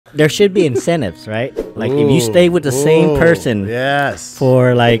there should be incentives, right? Like if you stay with the same person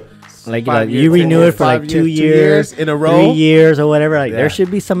for like you renew it for like 2 years in a row, 3 years or whatever. Like there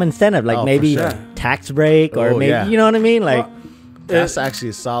should be some incentive, like maybe tax break or maybe you know what I mean. Like that's actually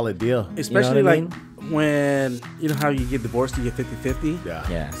a solid deal, especially you know what I like mean? when you know how you get divorced, you get 50-50.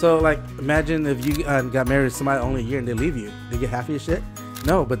 Yeah. So like imagine if you got married to somebody only a year and they leave you, they get half of your shit.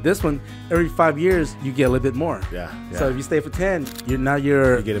 No, but this one, every 5 years, you get a little bit more. Yeah. So if you stay for 10, you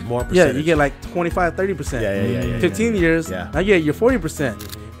get more percentage. Yeah, you get like 25, 30%. Yeah. 15 years, now you get your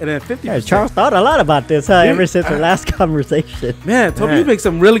 40%. And then 50%. Yeah, Charles thought a lot about this, ever since the last conversation. Man, Toby, you make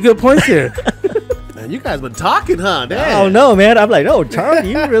some really good points here. Man, you guys been talking, huh? Damn. Oh no, man! I'm like, oh, Charles,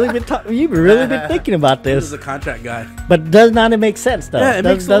 you've really been thinking about this. This is a contract guy. But does not make sense though? Yeah, it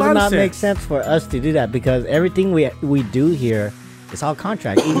makes a lot of sense. Make sense for us to do that because everything we do here, it's all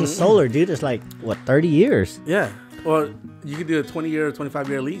contract. Even solar, dude, it's like what 30 years. Yeah, or you could do a 20-year or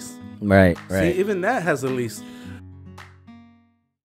 25-year lease. Right. See, even that has a lease.